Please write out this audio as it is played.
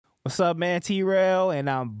What's up, man? T-Rail, and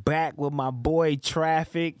I'm back with my boy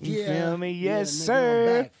Traffic. You feel me? Yes, nigga,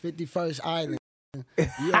 sir. I'm back. 51st Island.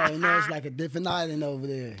 You already know it's like a different island over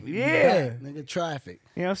there. Yeah. Back, nigga, Traffic.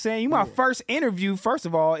 You know what I'm saying? You my first interview, first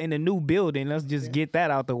of all, in the new building. Let's just get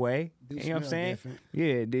that out the way. Do You know what I'm smell saying? different.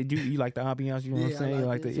 Yeah. Did you like the ambiance? You know what I'm saying? I You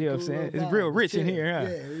like the, it. you know what I'm Cool saying? little It's real vibe. rich in Chill. here, huh? Yeah,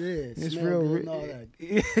 it is. It's Smell real good rich. and all that.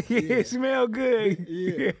 Yeah, it smell good.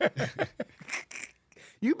 Yeah.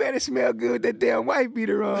 You better smell good with that damn white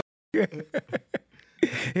beater on.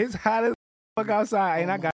 It's hot as fuck outside,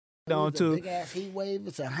 and I got on too. Big ass heat wave.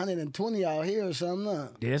 It's 120 out here or something.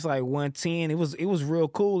 Yeah, it's like 110. It was real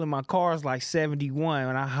cool, and my car's like 71.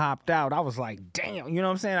 When I hopped out, I was like, damn. You know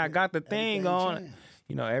what I'm saying? I got the thing on. Changed.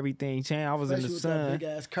 You know, everything changed. I was Especially in the with sun. that big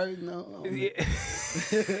ass curtain on.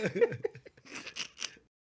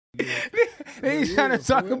 He's trying to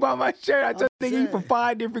talk about my shirt. I just think he saying. for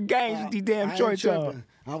 5 different games with these damn I ain't shorts on. tripping.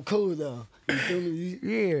 I'm cool though. You feel me?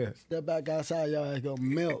 Yeah. Step back outside, y'all ass gonna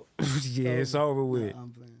melt. Yeah, it's over with.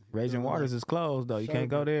 I'm playing. Raging Waters is closed though. You can't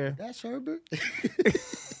go there. That's Sherbert.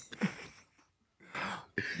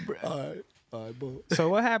 All right, boo. So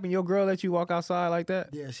what happened? Your girl let you walk outside like that?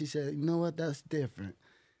 Yeah, she said, you know what? That's different.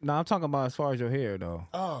 No, I'm talking about as far as your hair though.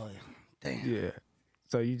 Oh, damn. Yeah.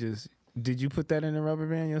 So did you put that in the rubber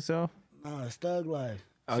band yourself? Nah, it's thug life.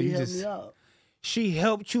 Oh, she you helped just- me out. She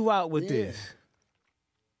helped you out with Yeah. this.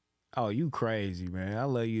 Oh, you crazy, man. I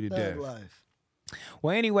love you to Thug death. life.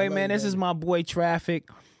 Well, anyway, I love man, you, this is baby. my boy Traffic.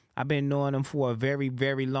 I've been knowing him for a very,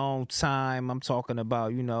 very long time. I'm talking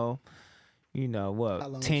about, you know How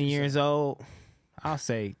what, long 10 would you years say? old? I'll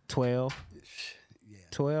say 12. Yeah.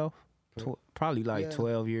 12? Probably like Yeah.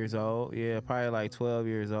 12 years old. Yeah, probably like 12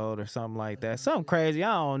 years old or something like that. Something crazy.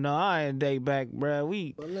 I don't know. I ain't date back,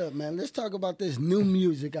 bruh. But look, man, let's talk about this new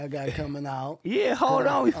music I got coming out. Yeah, hold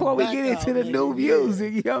on before we back get into out, the nigga. new Yeah.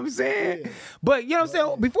 music. You know what I'm saying? Yeah. But you know what I'm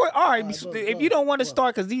saying? Before, all right, All right, if you don't want to look.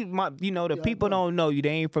 start, because the people look. don't know you, they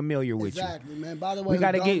ain't familiar with you. Exactly, man. By the way, We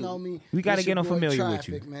gotta who don't get- know me, we gotta this get your them boy familiar with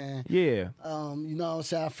Traffic, you. man. Yeah. You know what I'm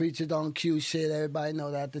saying? I featured on Q shit. Everybody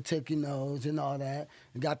know that, the Tookie Nose and all that.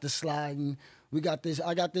 We got the sliding. I got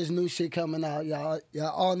this new shit coming out, y'all. Y'all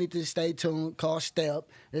all need to stay tuned. Called Step.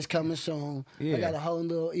 It's coming soon. Yeah. I got a whole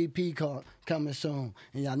little EP coming soon.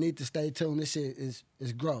 And y'all need to stay tuned. This shit is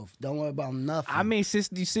growth. Don't worry about nothing. I mean,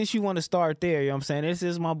 since you want to start there, you know what I'm saying? This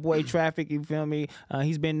is my boy Traffic, you feel me?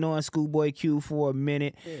 He's been knowing Schoolboy Q for a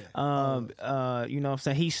minute. Yeah. You know what I'm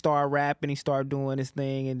saying? He started rapping, he started doing his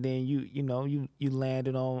thing, and then you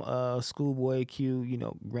landed on Schoolboy Q,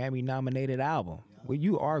 Grammy nominated album. Well,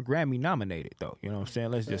 you are Grammy nominated though. You know what I'm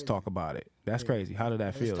saying? Let's just talk about it. That's crazy. How did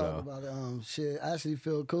that feel Let's talk though? about it. Shit, actually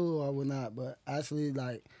feel cool or whatnot, but actually,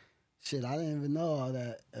 like, shit, I didn't even know all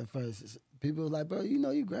that at first. People was like, bro, you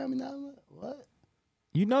Grammy nominated? What?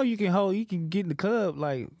 You can get in the club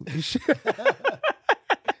like.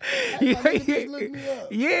 Hey, my nigga, just look me up.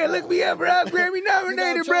 Yeah, look me up, bro. Grammy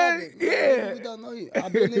nominated, bro. Yeah. We don't know you.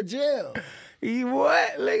 I've been in jail.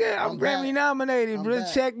 What, nigga? I'm I'm Grammy back. nominated, I'm bro.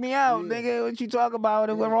 back. Check me out, Yeah. nigga. What you talk about?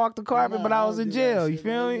 It went off the carpet, Nah, but I was don't in do jail. that You shit,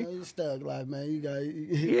 feel man. me? You know, you stuck like, man. You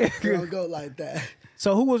Yeah. don't go like that.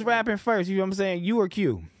 So who was rapping first? You know what I'm saying? You or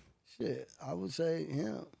Q? Shit, I would say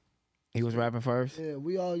him. He was rapping first? Yeah,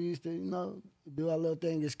 we all used to, do our little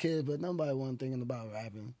thing as kids, but nobody wasn't thinking about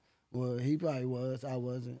rapping. Well, he probably was. I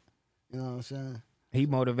wasn't. You know what I'm saying? He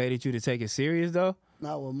motivated you to take it serious, though?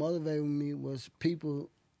 Now, what motivated me was people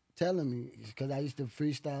telling me, because I used to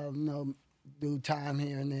freestyle, do time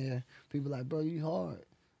here and there. People like, bro, you hard.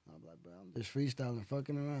 I'm like, bro, I'm just freestyling,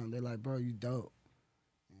 fucking around. They're like, bro, you dope.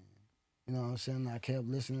 You know what I'm saying? I kept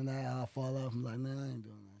listening to that. I'll fall off. I'm like, man, I ain't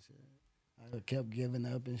doing that shit. I kept giving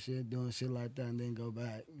up and shit, doing shit like that, and then go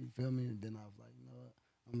back. You feel me? And then I was like, you know what?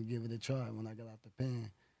 I'm going to give it a try when I got out the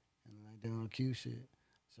pen. And then I did on Q shit.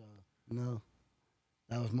 So,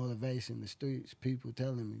 that was motivation, the streets, people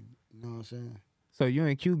telling me, you know what I'm saying? So you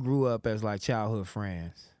and Q grew up as like childhood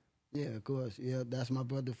friends? Yeah, of course. Yeah, that's my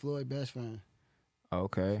brother Floyd, best friend.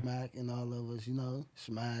 Okay. Smack and all of us,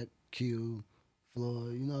 Smack, Q,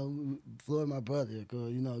 Floyd, Floyd my brother,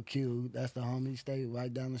 cause Q, that's the homie, stay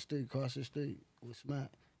right down the street, across the street with Smack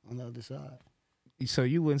on the other side. So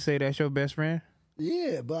you wouldn't say that's your best friend?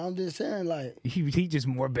 Yeah, but I'm just saying, like, He just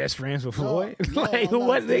more best friends with no, Floyd? no, Like, I'm not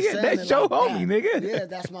what, just nigga? saying That's it your like homie, that. nigga. Yeah,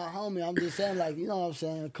 that's my homie. I'm just saying, like, you know what I'm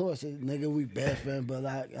saying? Of course, nigga, we best friends, but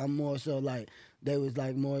like, I'm more so like, they was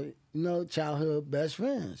like more, childhood best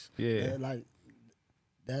friends. Yeah. Like,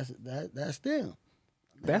 that's them.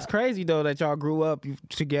 That's crazy though that y'all grew up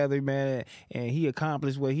together, man, and he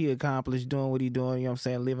accomplished what he accomplished, doing what he doing, you know what I'm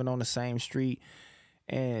saying, living on the same street.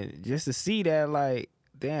 And just to see that, like,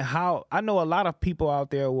 then how? I know a lot of people out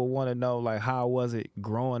there will want to know like how was it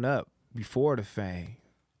growing up before the fame?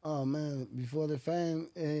 Oh man, before the fame,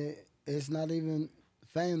 it's not even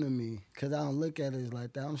fame to me, cause I don't look at it as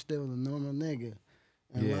like that. I'm still a normal nigga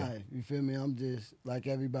in life. You feel me? I'm just like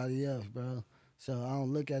everybody else, bro. So I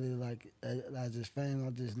don't look at it like as just fame.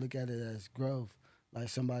 I just look at it as growth. Like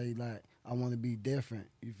somebody like I want to be different.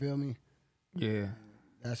 You feel me? Yeah.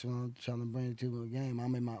 That's what I'm trying to bring to the game.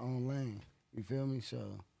 I'm in my own lane. You feel me? So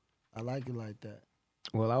I like it like that.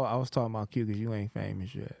 Well, I was talking about Q because you ain't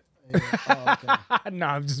famous yet. Yeah. Oh, okay.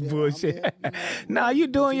 Nah, I'm just Yeah, bullshit. Nah, you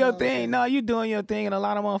doing your thing. Nah, you doing your thing, and a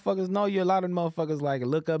lot of motherfuckers know you. A lot of motherfuckers like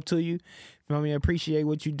look up to you. You know what I mean? Appreciate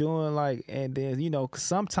what you doing. Like, and then 'cause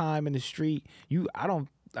sometime in the street, I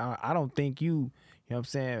don't think you. You know what I'm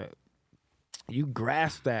saying? You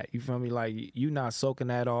grasp that, you feel me? Like you not soaking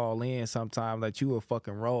that all in sometimes, like you a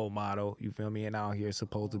fucking role model, you feel me? And out here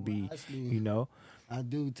supposed to be, Actually, I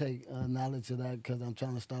do take knowledge of that because I'm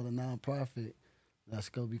trying to start a nonprofit that's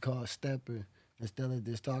going to be called Stepper. Instead of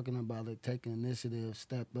just talking about it, taking initiative,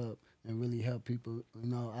 step up, and really help people,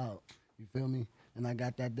 out. You feel me? And I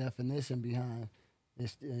got that definition behind.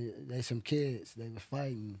 They some kids. They was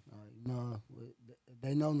fighting.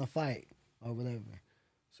 They know to fight or whatever.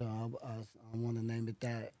 So I want to name it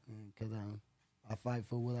that because I fight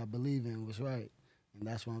for what I believe in was right, and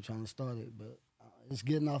that's why I'm trying to start it. But it's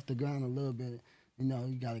getting off the ground a little bit.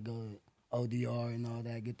 You got to go to ODR and all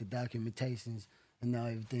that, get the documentations, and now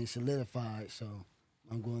everything's solidified. So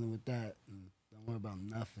I'm going with that. And don't worry about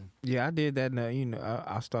nothing. Yeah, I did that.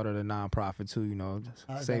 I started a nonprofit too.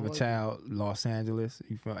 Save a Child, Los Angeles.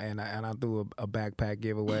 You feel? And I threw a backpack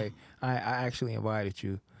giveaway. I actually invited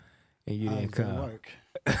you, and you didn't come. Work.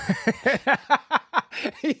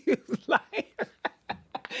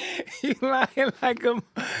 He lying like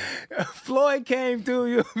Floyd came through.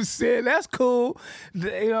 You know what I'm saying? That's cool.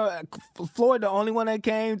 Floyd, the only one that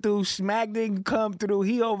came through. Smack didn't come through.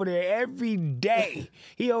 He over there every day.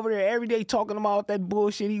 Talking about that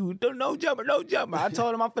bullshit. He was no jumper. I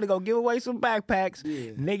told him I'm finna go give away some backpacks.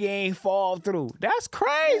 Yeah. Nigga ain't fall through. That's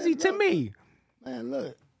crazy to me. Man,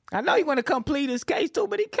 look. I know he want to complete his case too,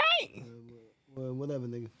 but he can't. Well, whatever,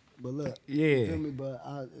 nigga. But look, yeah, you feel me? But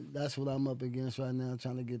that's what I'm up against right now,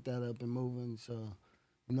 trying to get that up and moving. So,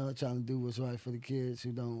 trying to do what's right for the kids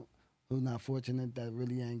who not fortunate, that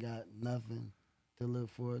really ain't got nothing to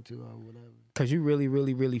look forward to or whatever. Cause you really,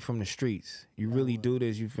 really, really from the streets. You really do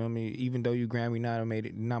this. You feel me? Even though you Grammy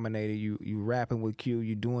nominated, you rapping with Q,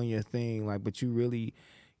 you doing your thing, like, but you really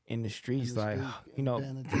in the streets, paying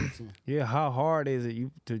attention. Yeah. How hard is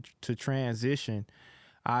it to transition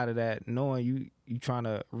out of that, knowing you trying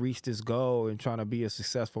to reach this goal and trying to be a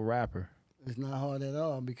successful rapper? It's not hard at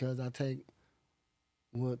all because I take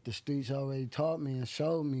what the streets already taught me and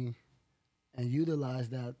showed me and utilize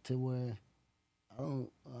that to where I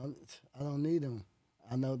don't need them.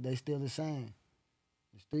 I know they still the same.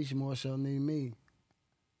 The streets more so need me.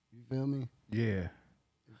 You feel me? Yeah.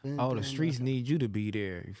 The streets need you to be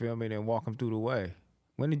there. You feel me? Then walk them through the way.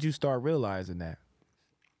 When did you start realizing that?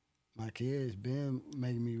 My kids been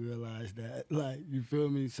making me realize that, like, you feel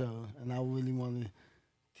me? So, and I really want to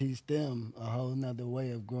teach them a whole nother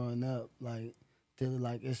way of growing up, like,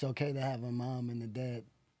 it's okay to have a mom and a dad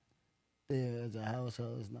there as a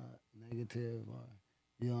household. It's not negative, or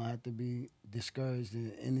you don't have to be discouraged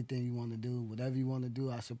in anything you want to do. Whatever you want to do,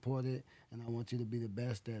 I support it, and I want you to be the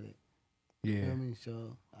best at it. Yeah. You feel me?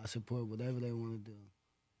 So I support whatever they want to do.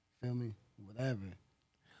 Feel me? Whatever.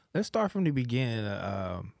 Let's start from the beginning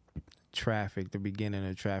of Traffic,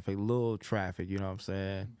 Lil Traffic, you know what I'm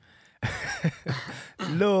saying?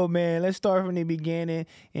 Lil, man, let's start from the beginning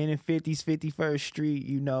in the 50s, 51st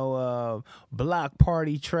Street, block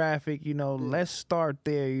party Traffic, let's start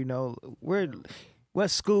there, what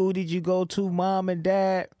school did you go to, mom and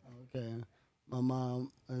dad? Okay, my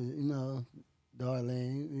mom,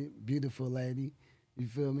 Darlene, beautiful lady. You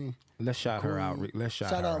feel me? Let's shout her out. Let's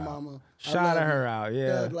shout out, mama. Shout her out,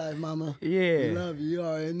 yeah. Thug life, mama. Yeah. We love you. You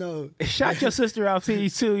already know. Shout your sister out to you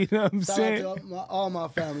too. You know what I'm saying? Shout out to all my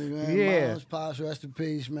family, man. Yeah. Moms, pops, rest in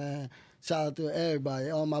peace, man. Shout out to everybody,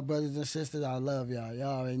 all my brothers and sisters. I love y'all.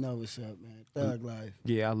 Y'all already know what's up, man. Thug life.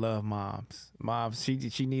 Yeah, I love moms. Moms,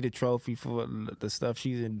 she need a trophy for the stuff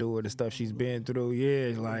she's endured, the stuff she's been through.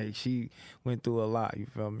 Yeah, like she went through a lot. You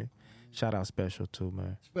feel me? Shout out Special too,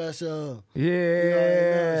 man. Special.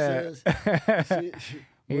 Yeah.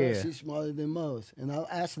 She's smarter than most, and I'm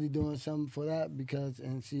actually doing something for that because,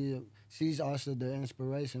 she's also the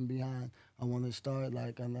inspiration behind. I want to start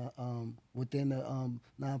like within the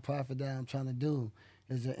nonprofit that I'm trying to do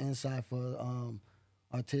is an insight for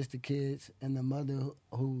autistic kids and the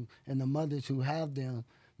mothers who have them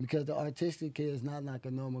Because the artistic kid is not like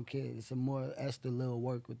a normal kid. It's a more extra little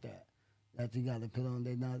work with that you got to put on.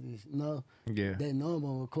 They not just, Yeah. they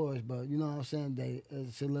normal, of course, but you know what I'm saying?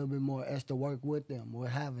 It's a little bit more extra work with them, with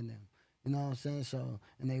having them. You know what I'm saying? So,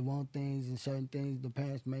 and they want things and certain things the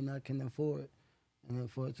parents may not can afford. And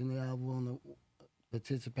unfortunately, I want to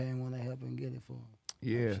participate and want to help and get it for them.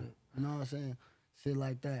 Yeah. You know what I'm saying? Shit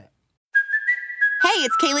like that. Hey,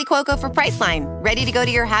 it's Kaylee Cuoco for Priceline. Ready to go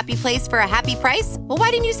to your happy place for a happy price? Well,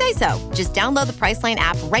 why didn't you say so? Just download the Priceline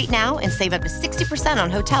app right now and save up to 60% on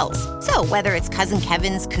hotels. So whether it's Cousin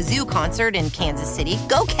Kevin's Kazoo Concert in Kansas City,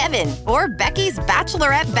 go Kevin, or Becky's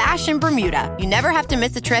Bachelorette Bash in Bermuda, you never have to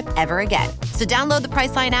miss a trip ever again. So download the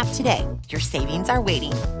Priceline app today. Your savings are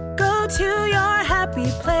waiting. Go to your happy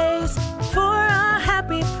place for a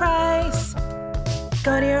happy price.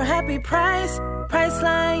 Go to your happy price,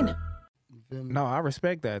 Priceline. No, I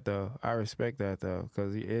respect that though.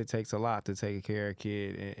 Because it takes a lot to take care of a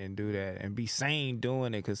kid and do that and be sane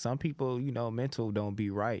doing it. Because some people, mental don't be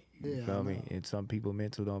right. You feel me? And some people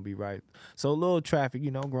mental don't be right. So Lil Traffic,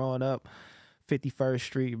 growing up, 51st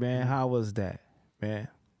Street, man. How was that, man?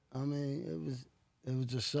 I mean, it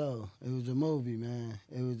was a show. It was a movie, man.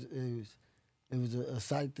 It was a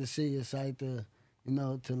sight to see, a sight to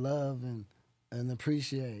to love and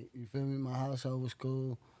appreciate. You feel me? My household was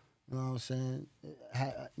cool. You know what I'm saying?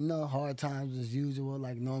 Hard times as usual,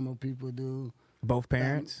 like normal people do. Both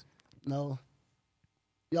parents? No.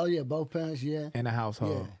 Oh, yeah, both parents, yeah. In the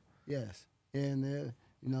household? Yeah, yes. Here and there.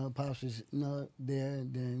 Pops was, there,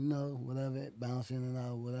 and then, whatever, bouncing in and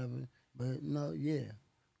out, whatever. But, yeah.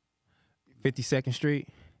 52nd Street?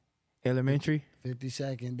 Elementary?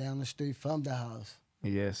 52nd, down the street from the house.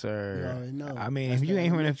 Yes, sir. You already know. I mean, if you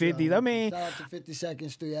ain't from the 50s, I mean. Shout out to 52nd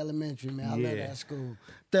Street Elementary, man. I love that school.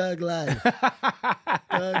 Thug Life.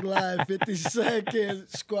 Thug Life, 52nd,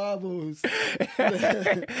 Squabbles.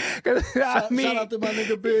 Shout out to my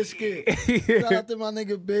nigga Biscuit. Shout out to my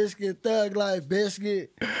nigga Biscuit. Thug Life,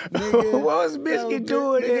 Biscuit. Nigga, what was Biscuit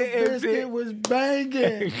doing there? Biscuit was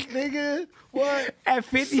banging. Nigga, what? At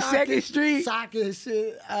 52nd Street? Socking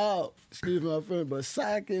shit out. Excuse my friend, but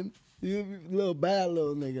socking. You little bad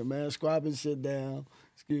little nigga, man. Squabbing shit down.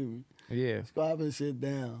 Excuse me. Yeah. Squabbing shit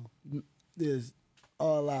down. This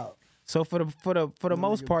all out. So for the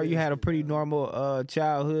most part, you had a pretty normal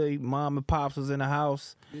childhood. Mom and pops was in the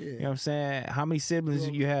house. Yeah. You know what I'm saying? How many siblings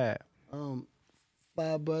you had?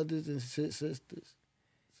 5 brothers and 6 sisters.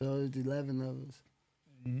 So it's 11 of us.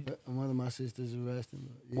 Mm-hmm. One of my sisters is resting.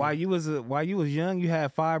 Yeah. While you was young, you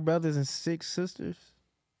had 5 brothers and 6 sisters.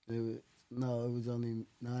 No, it was only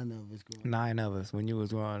 9 of us growing up. 9 of us when you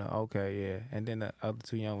was growing up. Okay, yeah. And then the other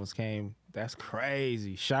 2 young ones came. That's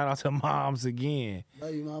crazy. Shout out to moms again.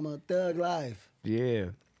 Love you, mama. Thug Life.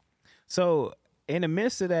 Yeah. So in the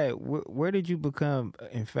midst of that, where did you become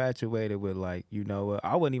infatuated with, like,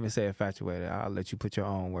 I wouldn't even say infatuated. I'll let you put your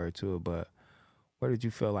own word to it. But where did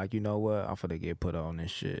you feel like, I'm finna get put on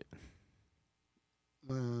this shit?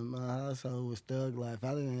 Man, my household was Thug Life.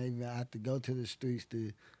 I didn't even have to go to the streets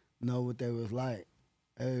to know what they was like.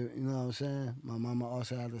 You know what I'm saying? My mama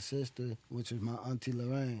also had a sister, which was my auntie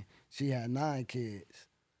Lorraine. She had 9 kids.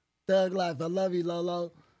 Thug Life, I love you,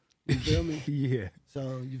 Lolo. You feel me? Yeah.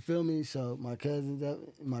 So, you feel me? So, my cousins,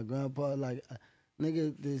 my grandpa, like,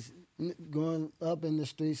 nigga, this growing up in the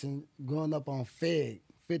streets and growing up on Fig,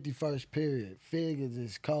 51st period. Fig is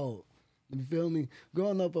just cold. You feel me?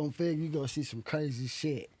 Growing up on Fig, you gonna see some crazy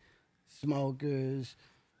shit. Smokers.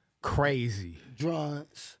 Crazy.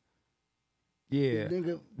 Drunks. Yeah,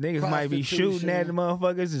 niggas might be shooting at the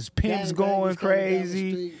motherfuckers. His pimps going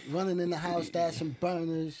crazy. Street, running in the house, stashing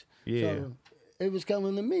burners. Yeah. So it was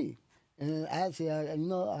coming to me. And actually,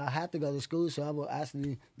 I had to go to school, so I will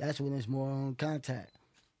actually, that's when it's more on contact.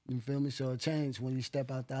 You feel me? So it changed when you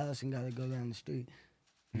step out the house and got to go down the street.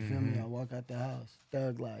 You feel me? I walk out the house.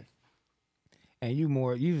 Thug Life. And you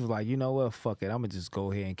was like, you know what? Fuck it. I'm going to just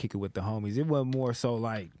go ahead and kick it with the homies. It wasn't more so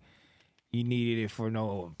like, you needed it for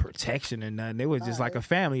no protection or nothing. It was just like a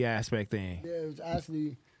family aspect thing. Yeah, it was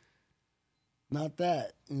actually not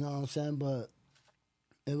that, you know what I'm saying? But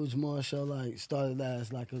it was more so like, started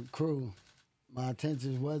as like a crew. My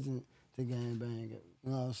intentions wasn't to gangbang it.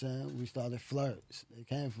 You know what I'm saying? We started flirts. It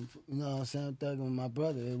came from, you know what I'm saying, thugging with my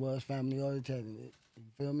brother. It was family oriented. You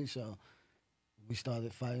feel me? So we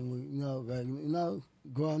started fighting with,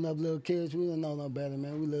 growing up little kids, we didn't know no better,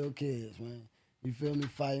 man. We little kids, man. You feel me?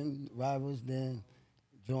 Fighting rivals, then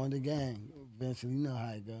join the gang. Eventually, you know how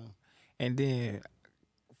it go. And then,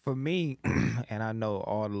 for me, and I know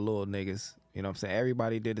all the little niggas, you know what I'm saying?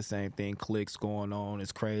 Everybody did the same thing. Cliques going on.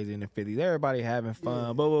 It's crazy in the 50s. Everybody having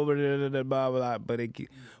fun. Blah, blah, blah, blah, blah, blah, blah. But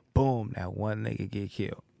boom, that one nigga get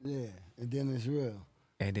killed. Yeah, and then it's real.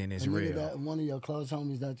 And then it's and real. That one of your close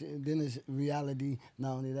homies then it's reality.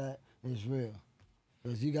 Not only that, it's real.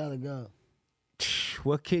 Cause you gotta go.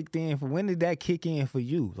 What kicked in when did that kick in for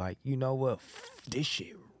you? Like, you know what? This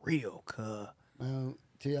shit real, cuz.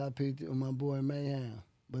 TIP with my boy Mayhem.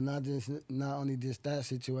 But not only just that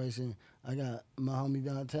situation. I got my homie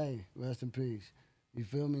Dante, rest in peace. You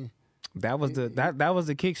feel me? That was the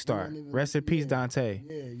kickstart. Rest in peace, Dante.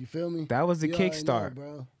 Yeah, you feel me? That was the kickstart,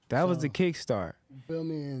 bro. That was the kickstart. You feel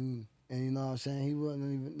me? And you know what I'm saying? He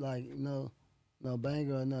wasn't even like, no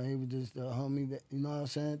banger or nothing. He was just a homie that, you know what I'm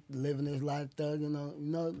saying? Living his life thugging on,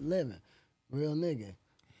 living. Real nigga.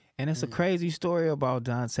 And it's a crazy story about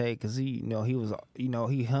Dante because he was,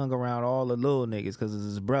 he hung around all the little niggas because it's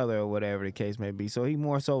his brother or whatever the case may be. So he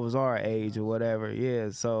more so was our age or whatever. Yeah.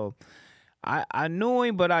 So I knew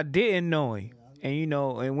him, but I didn't know him. And,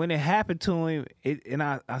 and when it happened to him,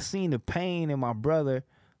 I seen the pain in my brother,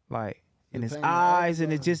 like in his eyes,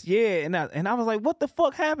 and it just, and I was like, what the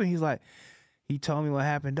fuck happened? He's like, he told me what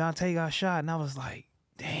happened. Dante got shot, and I was like,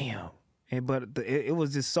 damn. But it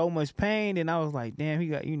was just so much pain, and I was like, damn, he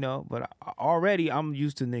got, But already I'm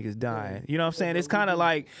used to niggas dying. You know what I'm saying? It's kind of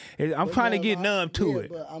like I'm trying to get numb to it.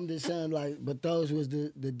 But I'm just saying, but those was the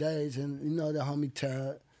days, and the homie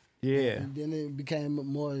Tug. Yeah. And then it became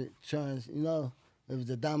more trans. It was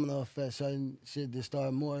a domino effect. Certain shit that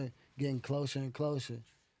started more getting closer and closer.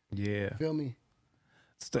 Yeah. Feel me?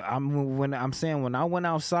 When I went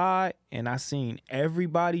outside and I seen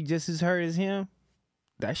everybody just as hurt as him,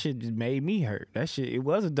 that shit just made me hurt. That shit, it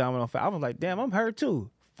was a domino effect. I was like, damn, I'm hurt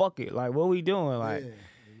too. Fuck it. Like, what we doing? Like,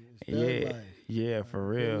 yeah, for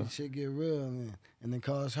real. Shit get real, man, and the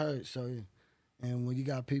cause hurt. So, and when you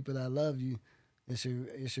got people that love you, it's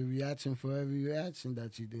a reaction for every reaction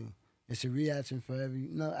that you do. It's a reaction for every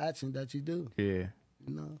action that you do. Yeah.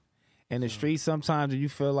 In the streets, sometimes you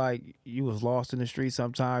feel like you was lost in the streets.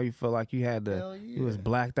 Sometimes you feel like you had you was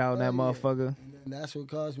blacked out in that motherfucker. And that's what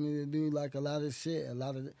caused me to do like a lot of shit. A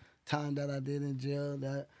lot of the time that I did in jail,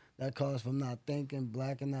 that caused from not thinking,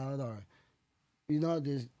 blacking out, or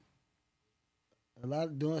just a lot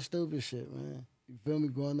of doing stupid shit, man. You feel me?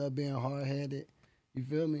 Growing up being hard headed. You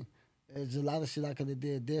feel me? There's a lot of shit I could have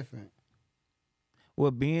did different.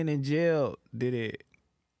 Well, being in jail, did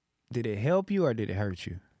it help you or did it hurt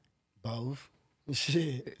you? Both.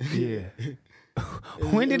 Shit. Yeah.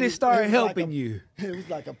 When did it start helping you? It was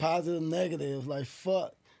like a positive, negative. It was like,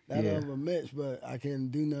 fuck, that over Mitch, but I couldn't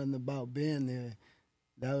do nothing about being there.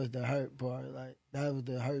 That was the hurt part. Like, that was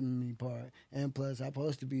the hurting me part. And plus, I'm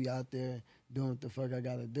supposed to be out there doing what the fuck I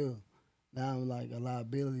gotta do. Now I'm like a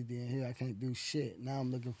liability in here. I can't do shit. Now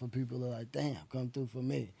I'm looking for people that are like, damn, come through for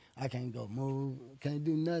me. I can't go move. Can't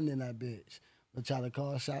do nothing in that bitch. But try to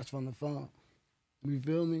call shots from the phone. You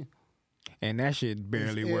feel me? And that shit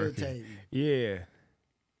barely working. Yeah.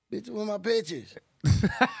 Bitch, where my pictures?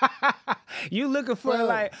 You looking for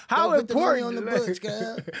how important? Put the money important? on the books,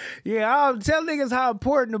 girl. Yeah, I'll tell niggas how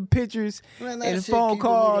important the pictures and phone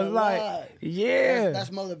calls.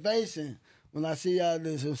 That's motivation. When I see y'all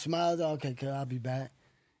do some smiles, okay, I'll be back.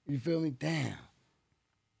 You feel me? Damn.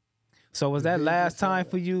 So was that last time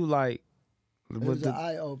for you? Like, it was an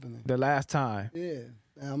eye opener. The last time. Yeah.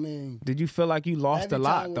 I mean, did you feel like you lost a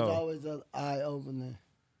lot though? Every time was always an eye opener.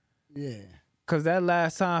 Yeah. Cause that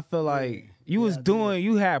last time I feel like you was doing,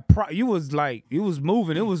 you was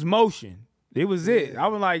moving, it was motion. It was it. I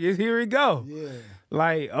was like, here we go. Yeah.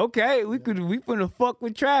 Like, okay, we finna fuck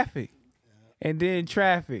with traffic. Yeah. And then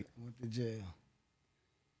traffic. Went to jail.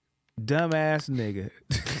 Dumbass nigga.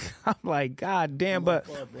 I'm like, God damn, but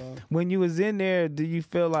when you was in there, do you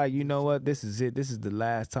feel like, you know what, this is it. This is the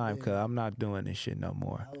last time, cause I'm not doing this shit no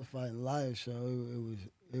more. I was fighting life, so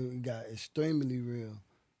it got extremely real.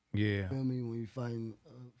 Yeah. You feel me? When you fighting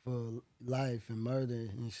for life and murder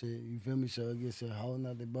and shit, you feel me? So it gets a whole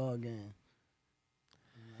nother ball game.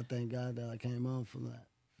 And I thank God that I came on for that.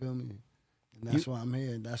 Feel me? And that's why I'm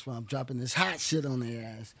here. That's why I'm dropping this hot shit on their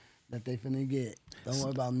ass that they finna get. Don't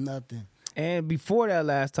worry about nothing. And before that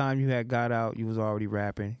last time you had got out, you was already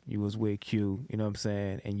rapping. You was with Q, you know what I'm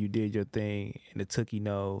saying? And you did your thing, and the Tookie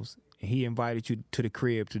knows. And he invited you to the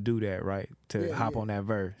crib to do that, right? To hop on that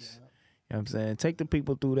verse. Yeah. You know what I'm saying? Take the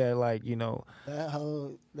people through that, like, you know. That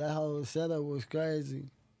whole setup was crazy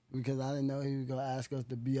because I didn't know he was going to ask us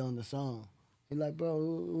to be on the song. He like, bro,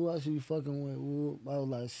 who else are you fucking with? I was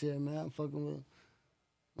like, shit, man, I'm fucking with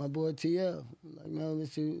my boy TL. Like, man,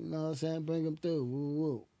 you know what I'm saying? Bring him through. Woo,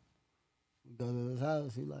 woo. We go to his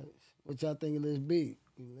house. He like, what y'all think of this beat?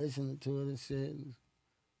 We listening to it and shit. And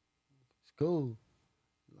it's cool.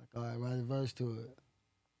 Like, all right, write a verse to it.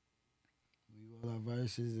 We wrote our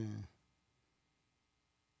verses and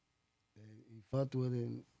fucked with it,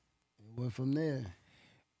 and went from there.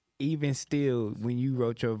 Even still, when you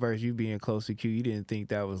wrote your verse, you being close to Q, you didn't think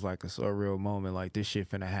that was like a surreal moment, like this shit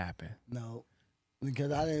finna happen. No,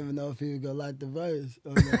 because I didn't even know if he would go like the verse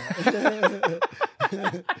or not.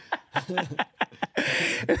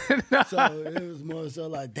 So it was more so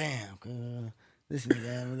like, damn, this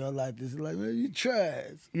nigga ain't gonna like this. Like, man, you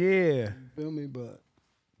trash. Yeah. You feel me? But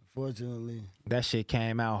unfortunately, that shit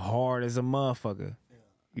came out hard as a motherfucker. Yeah.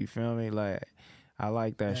 You feel me? Like, I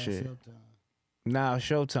like that shit. Now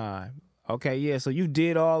Showtime. Okay, yeah, so you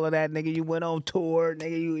did all of that, nigga. You went on tour,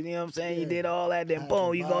 nigga. You know what I'm saying? Yeah. You did all that, then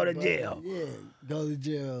boom, you go to jail. Yeah, go to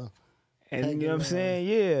jail. And you know what I'm saying?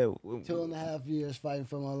 Yeah. 2.5 years fighting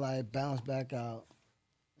for my life, bounce back out.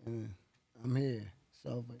 And I'm here.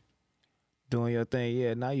 Sober. Doing your thing,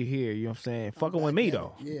 yeah. Now you here, you know what I'm saying? Fucking with me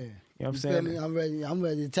though. Yeah. You know what I'm saying? Me? I'm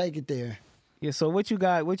ready to take it there. Yeah, so what you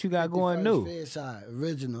got going new? Fed side,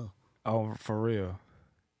 original. Oh, for real.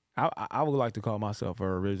 I would like to call myself an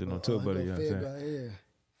original too, but you know what I'm saying? Right here.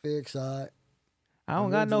 Fig side. I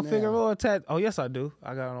don't got no Figueroa tattoo. Oh, yes, I do.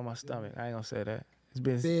 I got it on my stomach. I ain't gonna say that. It's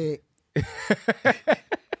been Fig.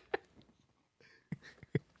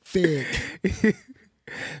 Fig.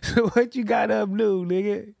 So what you got up new,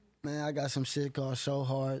 nigga? Man, I got some shit called So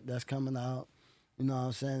Hard that's coming out. You know what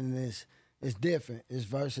I'm saying? And it's different. It's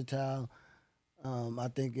versatile. I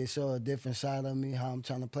think it shows a different side of me, how I'm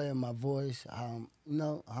trying to play with my voice, how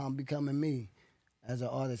I'm becoming me as an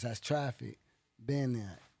artist, as Traffic, being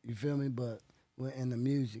there. You feel me? But we're in the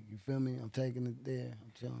music. You feel me? I'm taking it there.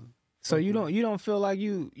 I'm telling. So you don't feel like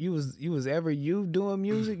you was ever doing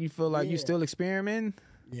music? You feel like you still experimenting?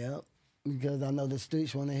 Yep. Because I know the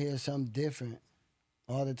streets want to hear something different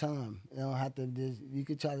all the time. You don't have to. You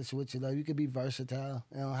could try to switch it up. You could be versatile.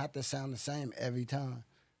 You don't have to sound the same every time.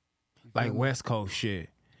 Like West Coast shit.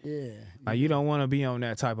 Yeah. Like you don't want to be on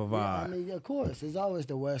that type of vibe. Yeah, I mean, of course, it's always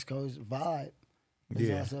the West Coast vibe.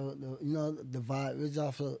 It's also the vibe. It's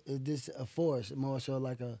also just a force, more so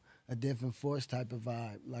like a different force type of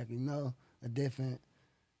vibe. Like a different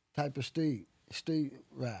type of street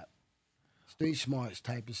rap, street smarts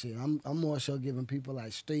type of shit. I'm more so giving people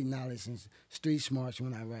like street knowledge and street smarts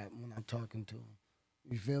when I rap, when I'm talking to them.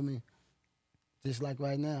 You feel me? Just like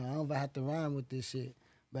right now, I don't even have to rhyme with this shit.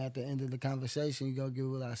 But at the end of the conversation, you go get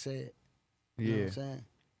what I said. You know what I'm saying?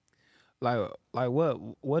 Like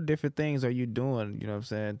what different things are you doing, you know what I'm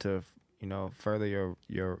saying, to, further your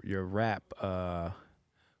rap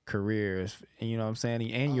careers, you know what I'm saying,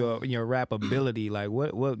 and your rap ability? Like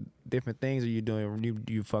what different things are you doing?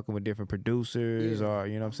 You fucking with different producers or,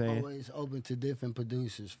 you know what I'm saying? Always open to different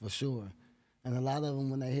producers, for sure. And a lot of them,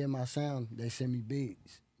 when they hear my sound, they send me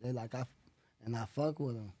beats. They like, I fuck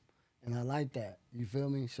with them. And I like that. You feel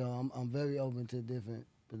me? So I'm very open to different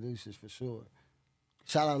producers for sure.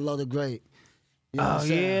 Shout out Low the Great. You know oh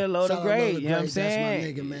yeah, Low the Great. You know what I'm saying?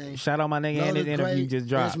 That's my nigga, man. Shout out my nigga in this interview just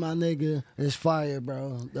dropped. That's my nigga. It's fire,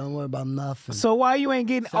 bro. Don't worry about nothing. So why you ain't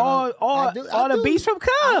getting all the beats from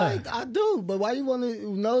Cuz? I do, but why you want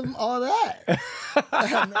to know all that?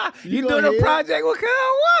 you doing a project with Cuz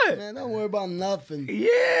or what? Man, don't worry about nothing.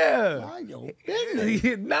 Yeah. Mind your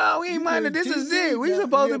business. No, we ain't minding. This is it. We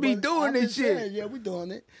supposed to be doing this shit. Saying, yeah, we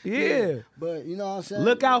doing it. Yeah. But you know what I'm saying?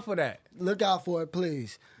 Look out for that. Look out for it,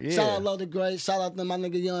 please. Yeah. Shout out Low the Great. Shout out to my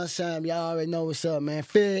nigga Young Sam. Y'all already know what's up, man.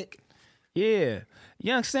 Fig. Yeah.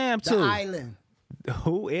 Young Sam, too. The island.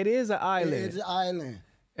 Who? It is an island. It's an island.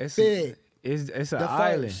 Fig. It's an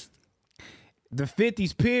island. First. The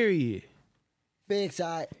 50s period. Fig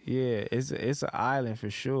side. Yeah, it's an island for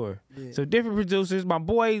sure. Yeah. So different producers. My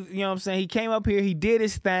boy, you know what I'm saying, he came up here, he did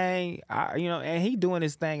his thing, and he doing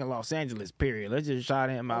his thing in Los Angeles, period. Let's just shout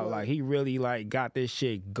him out. Like, he really, got this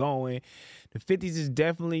shit going. The 50s is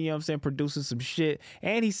definitely, you know what I'm saying, producing some shit.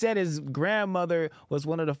 And he said his grandmother was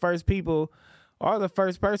one of the first people, or the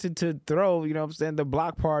first person to throw, you know what I'm saying, the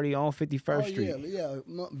block party on 51st Street. Yeah,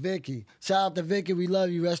 Vicky. Shout out to Vicky. We love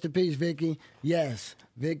you. Rest in peace, Vicky. Yes,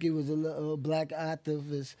 Vicky was a little black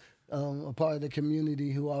activist, a part of the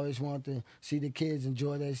community who always wanted to see the kids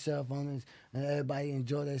enjoy themselves and everybody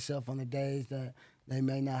enjoy themselves on the days that they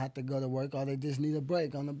may not have to go to work or they just need a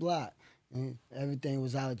break on the block. And everything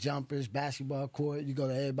was out, jumpers, basketball court. You go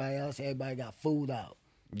to everybody else, everybody got food out.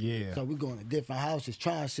 Yeah. So we going to different houses,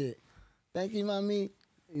 trying shit. Thank you, mommy.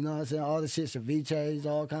 You know what I'm saying? All the shit, ceviches,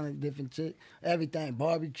 all kind of different shit. Everything,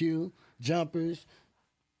 barbecue, jumpers,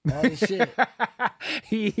 all the shit.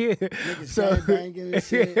 Yeah. Niggas banging and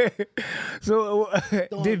shit. So,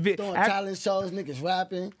 throwing talent shows, niggas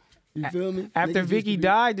rapping. You feel me? After Niggas Vicky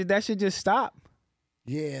died, did that shit just stop?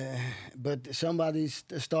 Yeah, but somebody's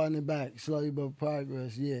starting it back slowly but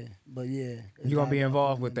progress. Yeah, but yeah, You gonna be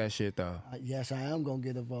involved with that shit though? Yes, I am gonna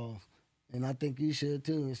get involved, and I think you should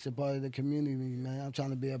too. It's a part of the community, man. I'm trying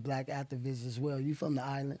to be a black activist as well. You from the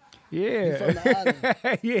island? Yeah. You from the island?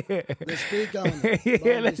 Yeah. Let's speak on it.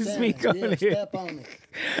 Yeah, let's speak on it. Step on it.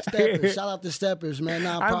 Steppers, shout out to Steppers, man.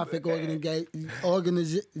 Nonprofit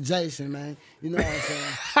organization, man. You know what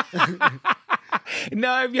I'm saying?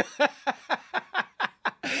 No, if you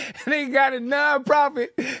they got a nonprofit.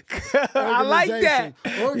 I like that.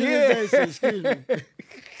 Organization, excuse me.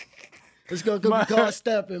 It's gonna be called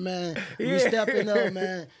stepping, man. We stepping up,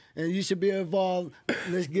 man. And you should be involved.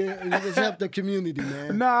 Let's help the community,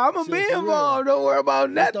 man. Nah, I'm gonna be involved. Don't worry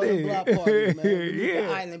about nothing. Let's throw the block party, man. We need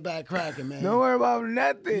the island back cracking, man. Don't worry about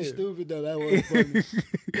nothing. You stupid though. That wasn't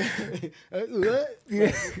funny. What?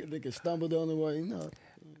 Nigga stumbled on the way, you know.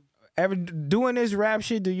 Ever doing this rap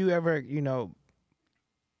shit? Do you ever,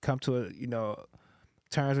 come to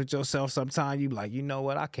terms with yourself? Sometimes you like, you know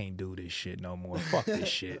what? I can't do this shit no more. Fuck this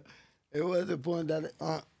shit. It was a point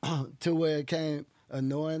that to where it came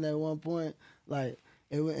annoying at one point. Like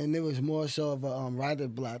it was more so of a writer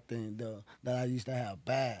block thing though that I used to have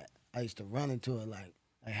bad. I used to run into it like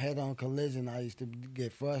a head-on collision. I used to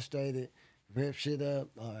get frustrated, rip shit up,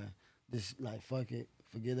 or just like fuck it,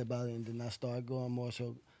 forget about it, and then I started going more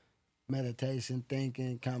so meditation,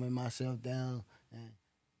 thinking, calming myself down, and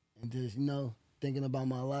just thinking about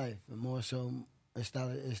my life, and more so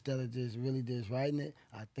instead of just really just writing it,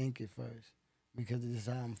 I think it first because this is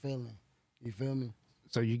how I'm feeling. You feel me?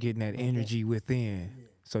 So you getting that energy within. Yeah.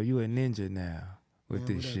 So you a ninja now with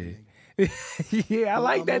this shit. Yeah, I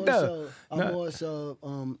like that though. I'm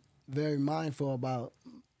also very mindful about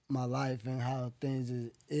my life and how things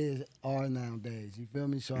are nowadays. You feel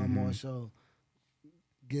me? So I'm more so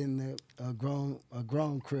getting a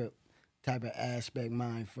grown crip type of aspect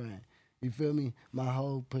mind frame. You feel me? My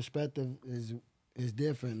whole perspective is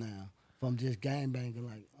different now from just gangbanging.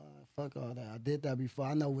 Like, fuck all that. I did that before.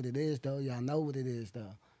 I know what it is though. Y'all know what it is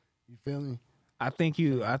though. You feel me? I think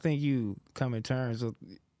you come in terms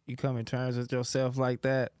with yourself like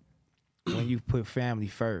that when you put family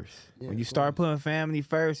first. Yeah, when you start putting family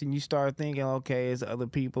first and you start thinking, okay, it's other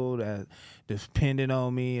people that dependent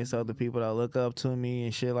on me, it's other people that look up to me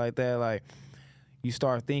and shit like that. Like you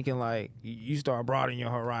start thinking like you start broadening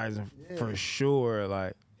your horizon for sure.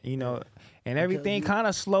 Like, and everything kind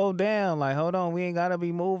of slowed down. Like, hold on, we ain't gotta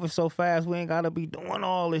be moving so fast. We ain't gotta be doing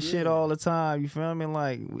all this shit all the time. You feel me?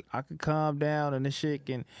 Like, I could calm down and this shit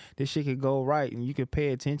can go right, and you can pay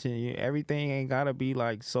attention. Everything ain't gotta be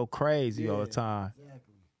like so crazy all the time.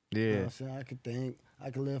 Exactly. Yeah. You know what I'm saying? I could think, I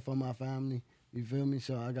could live for my family. You feel me?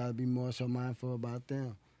 So I gotta be more so mindful about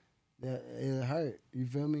them. That it hurt. You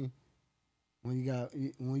feel me? When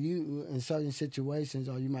you in certain situations,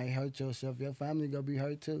 or you might hurt yourself, your family gonna be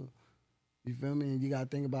hurt too. You feel me? And you gotta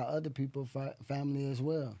think about other people's family as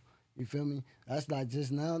well. You feel me? That's not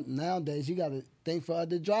just nowadays. You gotta think for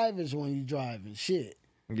other drivers when you driving. Shit.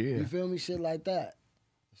 Yeah. You feel me? Shit like that.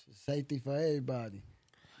 It's safety for everybody.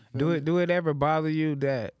 Do it ever bother you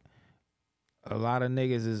that a lot of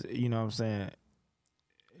niggas is, what I'm saying,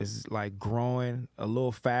 is like growing a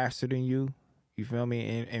little faster than you? You feel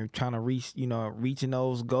me? And trying to reach, reaching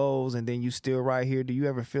those goals, and then you still right here. Do you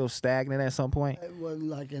ever feel stagnant at some point? It wasn't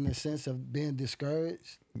like in the sense of being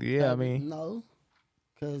discouraged. Yeah, I mean. No.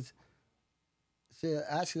 Because, shit,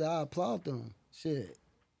 actually, I applaud them. Shit.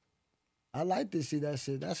 I like to see that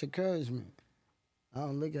shit. That's encouragement. I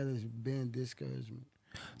don't look at it as being discouragement.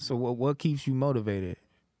 So what keeps you motivated?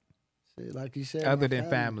 Shit, like you said. Other than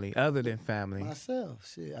family. Myself.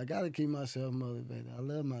 Shit, I got to keep myself motivated. I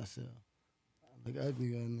love myself. Look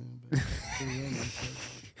ugly right now,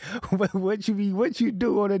 but what you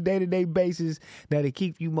do on a day-to-day basis that'll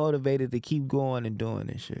keep you motivated to keep going and doing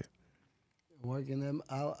this shit? Working them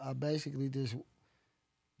out. I basically just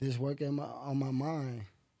work on my mind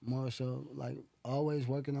more so, like always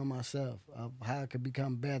working on myself, of how I could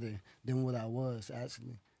become better than what I was.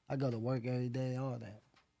 Actually, I go to work every day, all that,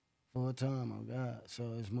 full time. Oh God,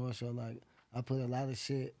 so it's more so like I put a lot of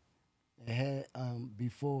shit ahead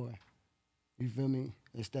before. You feel me?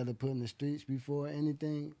 Instead of putting the streets before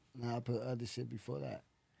anything, now I put other shit before that.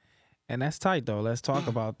 And that's tight though. Let's talk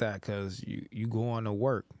about that, because you going to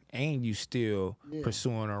work and you still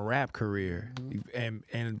pursuing a rap career, and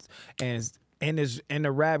in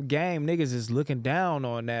the rap game, niggas is looking down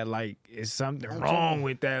on that. Like, it's something wrong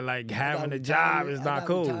with that. Like, having a job is not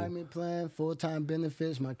cool. Retirement plan, full-time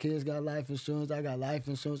benefits. My kids got life insurance. I got life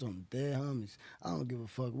insurance on dead homies. I don't give a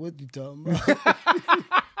fuck what you talking about.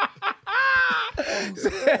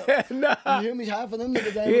 Nah. You hear me? Half of them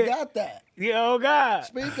niggas ain't even got that. Yeah, oh God.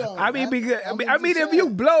 Speak on I it. mean, I'm if just you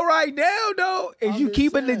saying. blow right now, though, is I'm you just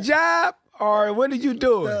keeping the saying. job or what did you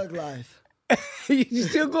do? Thug life. You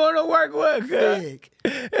still going to work? What? Big.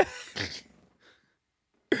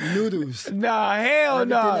 Noodles. Nah, hell Everything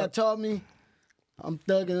no. that taught me, I'm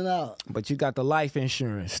thugging it out. But you got the life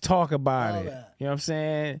insurance. Talk about All it. that. You know what I'm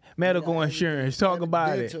saying? Medical insurance. Talk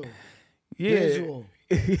about Dental, it. Yeah. Visual.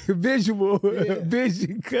 Visual. Yeah.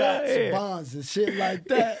 Vision. Go Stocks, ahead. bonds, and shit like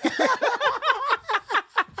that.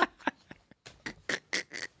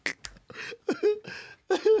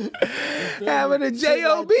 Having a Shit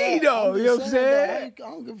J.O.B. like that. though. I'm You know what just I'm saying, saying? though, I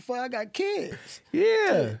don't give a fuck. I got kids.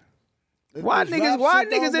 Yeah. If Why this niggas? rap Why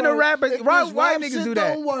shit niggas don't in the work, rappers? if Why this rap niggas shit do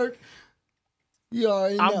that? Don't work. You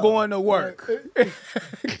already know. I'm going to work.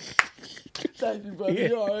 Thank you, brother. Yeah.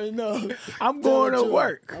 You already know. I'm Tell going the to truth.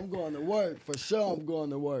 work. I'm going to work for sure. I'm going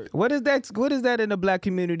to work. What is that? What is that in the black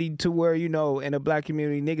community to where in the black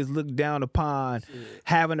community niggas look down upon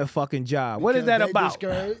having a fucking job? What is Because that they about?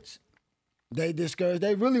 Discouraged. They discouraged.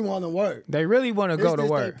 They really want to work. They really want to go to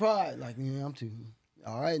This work. their pride. Like, yeah, I'm too.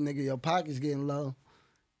 All right, nigga, your pocket's getting low.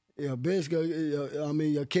 Your bitch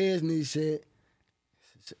your kids need shit.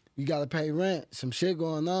 You gotta pay rent. Some shit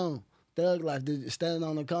going on. Thug life, standing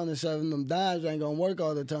on the corner serving them dimes ain't gonna work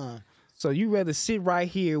all the time. So you rather sit right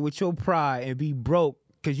here with your pride and be broke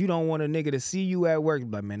because you don't want a nigga to see you at work.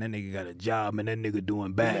 Like, man, that nigga got a job and that nigga doing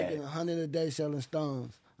I'm bad. making 100 a day selling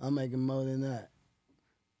stones. I'm making more than that.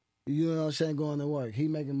 You know what I'm saying? Going to work. He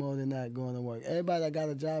making more than that going to work. Everybody that got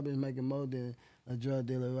a job is making more than a drug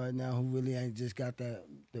dealer right now who really ain't just got the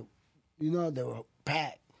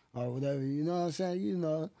pack or whatever. You know what I'm saying? You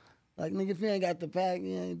know, like, nigga, if you ain't got the pack,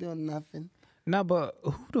 you ain't doing nothing. Nah, but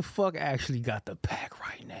who the fuck actually got the pack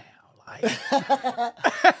right now? Like,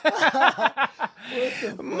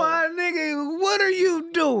 my nigga, what are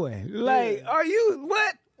you doing? Like, are you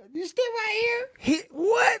what? You still right here?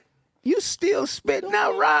 What? You still spitting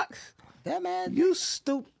out rocks? That man. You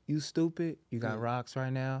stupid. You got rocks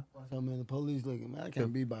right now. I mean, the police looking, man. I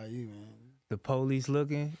can't be by you, man. The police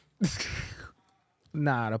looking.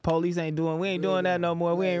 Nah, the police ain't doing. We ain't doing that no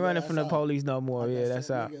more. We ain't running from the police no more. Like Yeah, I that's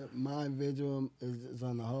said, out. nigga, my individual is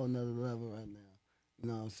on a whole nother level right now. You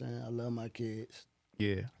know what I'm saying? I love my kids.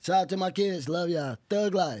 Yeah. Shout out to my kids. Love y'all.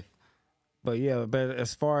 Thug life. But yeah, but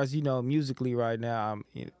as far as musically right now,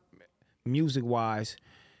 music wise,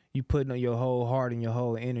 you putting your whole heart and your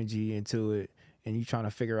whole energy into it, and you trying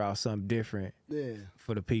to figure out something different. Yeah.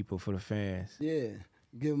 For the people, for the fans. Yeah.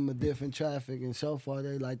 Give them a different traffic, and so far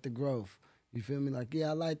they like the growth. You feel me? Like, yeah,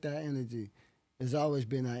 I like that energy. It's always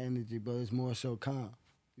been that energy, but it's more so calm.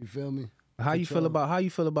 You feel me? How you feel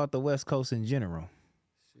about the West Coast in general?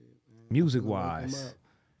 Music wise.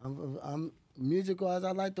 I'm music wise.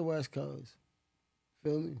 I like the West Coast.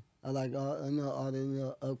 Feel me? I like all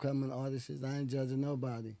the upcoming artists. I ain't judging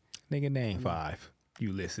nobody. Nigga, name 5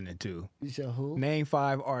 you listening to. You said who? Name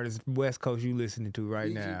 5 artists West Coast you listening to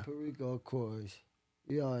right BG now. Perico, of course.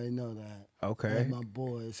 You already know that. Okay. That's my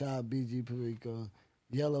boy. Shout out BG Perico.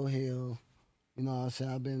 Yellow Hill. You know what I'm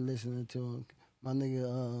saying? I've been listening to him. My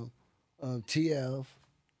nigga TF.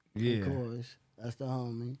 Yeah. Of course. That's the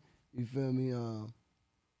homie. You feel me?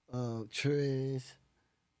 Triz.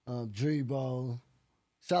 Drebo.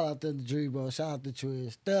 Shout out to Drebo. Shout out to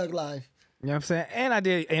Triz. Thug Life. You know what I'm saying? And I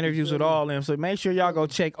did interviews with all of them, so make sure y'all go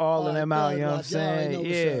check all of them out, you know what I'm saying?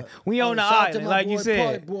 Yeah. We on the island, like you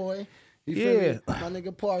said. Park Boy. You feel me? My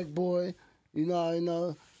nigga Park Boy. You know, I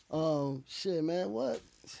know. Shit, man, what?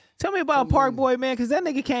 Tell me about Park Boy, man, because that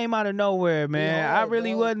nigga came out of nowhere, man. Yeah, I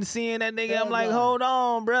really bro. wasn't seeing that nigga. I'm like, Life. hold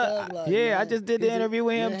on, bro. Life, Yeah, I man. just did the interview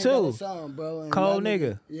with him, he too. got a song, bro, and Cold my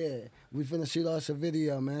nigga. Yeah. We finna shoot us a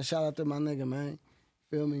video, man. Shout out to my nigga, man.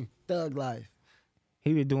 Feel me? Thug Life.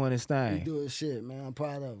 He been doing his He thing. do his shit, man. I'm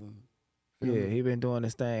proud of him. Feel Yeah, me? he been doing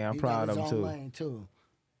his thing. I'm He proud got of him, his own too. lane, too.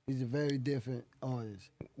 He's a very different artist.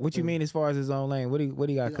 What you mean as far as his own lane? What he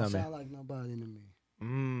He got don't coming? sound like nobody to me.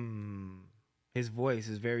 His voice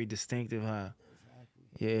is very distinctive, huh?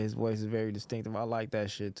 Yeah, his voice is very distinctive. I like that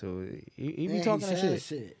shit too. He be And talking he that says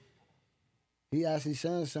shit. He actually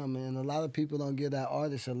sounds something, and a lot of people don't give that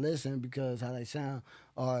artist a listen because how they sound.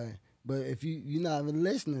 But if you're not even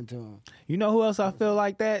listening to him, You know who else I feel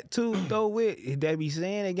like that too, though, with? That be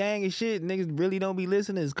saying the gang and shit, niggas really don't be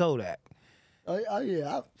listening is Kodak. oh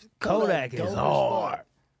yeah, Kodak dope is as hard. fuck.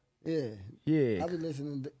 Yeah, Yeah. I be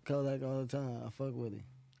listening to Kodak all the time. I fuck with him.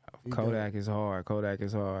 He Kodak dope. is hard. Kodak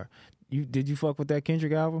is hard. Did you fuck with that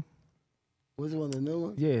Kendrick album? Was it one of the new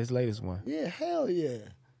ones? Yeah, his latest one. Yeah, hell yeah.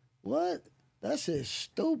 What? That shit's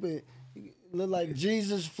stupid. Look like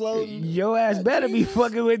Jesus floating. Your ass better be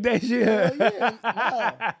fucking with that shit. Hell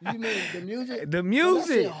yeah. Nah, you mean the music? The That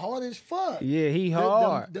music. shit hard as fuck. Yeah, he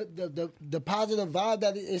hard. The positive vibe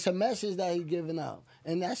that it's a message that he giving out,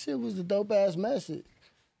 and that shit was the dope ass message.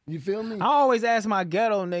 You feel me? I always ask my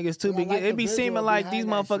ghetto niggas too. And I like It the be visual seeming like these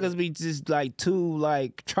behind that motherfuckers shit. be just like too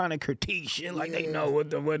like trying to critique shit like they know what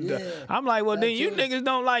the. Yeah. I'm like, well That then you too. niggas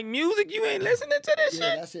don't like music. You ain't listening to this Yeah,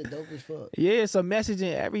 shit. that shit dope as fuck. Yeah, it's a message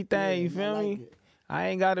in everything. Yeah, You feel I like me? it. I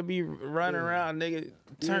ain't gotta be running around, nigga,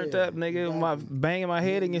 turned Yeah, up, nigga, my exactly. banging my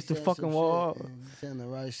head Yeah, against you the saying fucking some wall. shit, and you saying the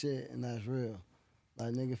right shit, and that's real.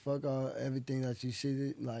 Like nigga, fuck all everything that you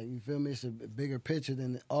see. Like you feel me? It's a bigger picture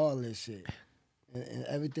than all this shit, and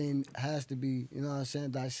everything has to be, you know what I'm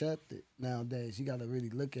saying, dissected nowadays. You got to really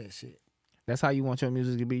look at shit. That's how you want your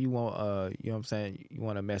music to be. You want, you know what I'm saying? You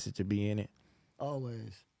want a message to be in it.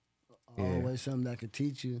 Always, Yeah. always something that could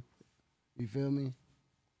teach you. You feel me?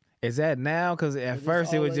 Is that now? Because at It's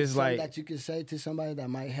first it was always just something like, that you can say to somebody that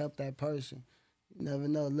might help that person. You never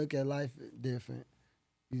know. Look at life different.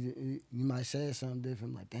 You might say something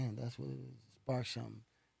different. Like, damn, that's what it is. Spark something.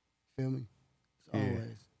 Feel me? It's Yeah.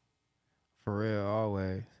 always. for real,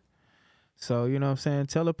 always. So, you know what I'm saying?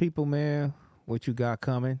 Tell the people, man, what you got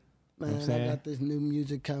coming. You know Man, what I'm I saying? got this new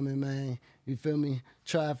music coming, man. You feel me?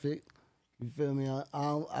 Traffic. You feel me?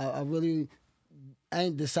 I really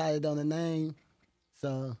ain't decided on the name,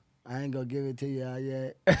 so I ain't gonna give it to y'all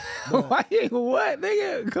yet. But Why you what,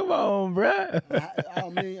 nigga? Come on, bruh. I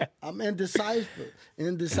mean, I'm indecisive,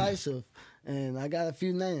 and I got a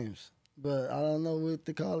few names, but I don't know what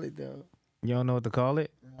to call it though. You don't know what to call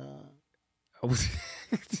it?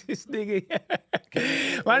 This nigga,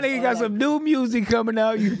 my nigga got some new music coming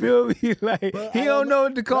out. You feel me? Like But he I don't know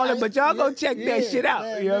what to call but it, but y'all go check that shit out.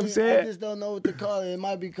 man, You know what I'm man, saying? I just don't know what to call it. It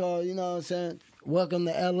might be called, you know what I'm saying? Welcome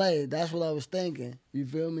to LA. That's what I was thinking. You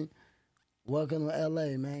feel me? Welcome to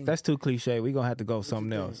LA, man. That's too cliche. We gonna have to go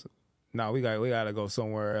something you else. No, we gotta go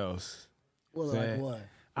somewhere else. Well, saying. like what?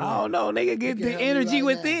 I don't know, nigga. Get can the help me energy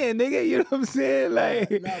right within, nigga. You know what I'm saying? Like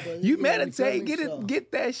Nah, but you you know, you meditate, feel me? get it, So-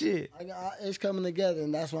 get that shit. It's coming together,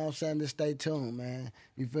 and that's why I'm saying to stay tuned, man.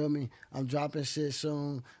 You feel me? I'm dropping shit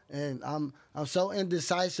soon, and I'm so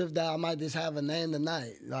indecisive that I might just have a name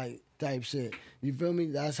tonight, like type shit. You feel me?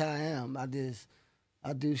 That's how I am. I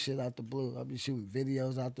do shit out the blue. I be shooting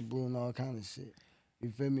videos out the blue and all kind of shit. You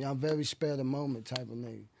feel me? I'm very spare the moment type of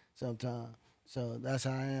nigga sometimes. So that's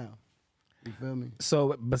how I am. You feel me?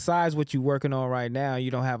 So besides what you working on right now, you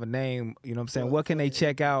don't have a name. You know what I'm saying? What can they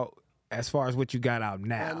check out as far as what you got out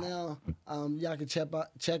now? Right now, y'all can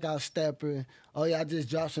check out Stepper. Oh yeah, I just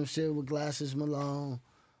dropped some shit with Glasses Malone.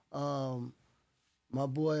 My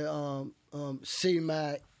boy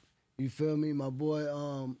C-Mac. You feel me? My boy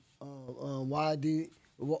YD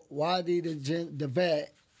the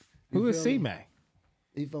vet. You Who is feel me? C-Mac?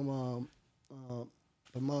 He from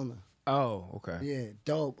Pomona. Oh, okay. Yeah,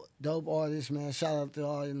 dope artist, man. Shout out to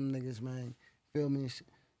all them niggas, man. Feel me?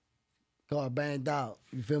 Called Banged Out.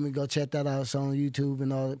 You feel me? Go check that out. It's on YouTube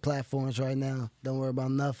and all the platforms right now. Don't worry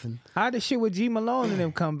about nothing. How did shit with G Malone and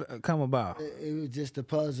them come about? It was just a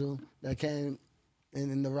puzzle that came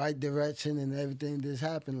in the right direction, and everything just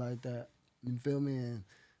happened like that. You feel me? And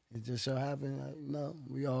it just so happened, like, you know,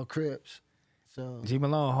 we all Crips. So G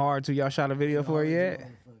Malone hard too. Y'all shot a video for it yet?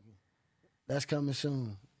 that's coming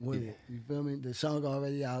soon with it. You feel me? The song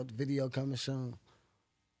already out. The video coming soon.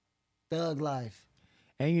 Thug Life.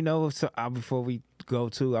 And you know, so, before we go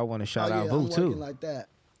too, I want to shout out I'm Vu too. working like that.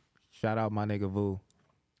 Shout out my nigga Vu.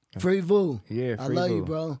 Free Vu. Yeah, I free love Vu. you,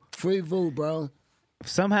 bro. Free Vu, bro.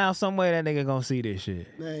 Somehow, some way, that nigga gonna see this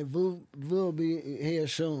shit. Man, Vu will be here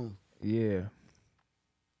soon. Yeah.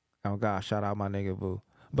 Oh God, shout out my nigga Vu.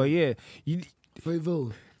 But yeah, you Free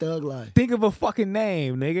Vu. Thug Life. think of a fucking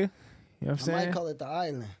name, nigga. You know what I'm I might saying? call it The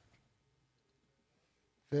Island.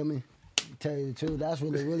 Feel me? Tell you the truth, that's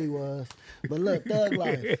what it really was. But look, Thug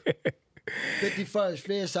Life. 51st,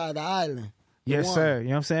 Fierside, The Island. The Yes, one. sir. You know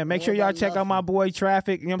what I'm saying? Make Don't sure worry y'all about check out my nothing. boy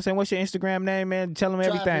Traffic. You know what I'm saying? What's your Instagram name, man? Tell him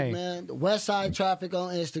Traffic, everything. man. The West Side Traffic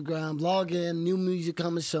on Instagram. Log in. New music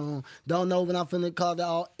coming soon. Don't know when I'm finna call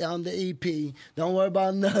on the EP. Don't worry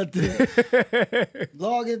about nothing.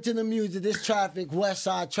 Log into the music. This Traffic, West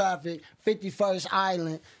Side Traffic, 51st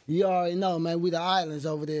Island. You already know, man. We the islands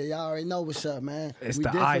over there. Y'all already know what's up, man. It's we the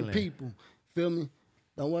different island. people. Feel me?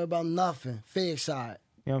 Don't worry about nothing. Fig side.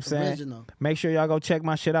 You know what I'm saying? Original. Make sure y'all go check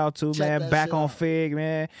my shit out too, Check man. that Back shit on out. Fig,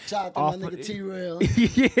 man. Shout out to Off my of- nigga T-Rail.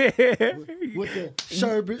 Yeah. With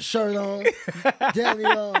the shirt on. Danny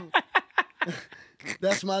on.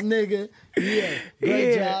 That's my nigga. Yeah.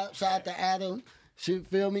 Great Yeah. job. Shout out to Adam.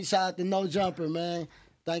 Feel me? Shout out to No Jumper, man.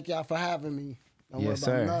 Thank y'all for having me. Don't Yes, worry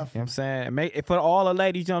sir. about You know what nothing. I'm saying? For all the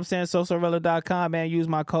ladies, you know what I'm saying? SoSorella.com, man. Use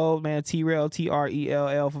my code, man. TREL,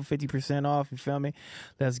 TRELL for 50% off. You feel me?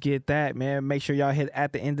 Let's get that, man. Make sure y'all hit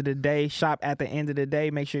at the end of the day. Shop at the end of the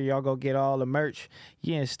day. Make sure y'all go get all the merch.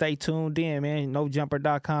 Yeah, and stay tuned in, man.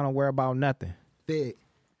 NoJumper.com. Don't worry about nothing. Big.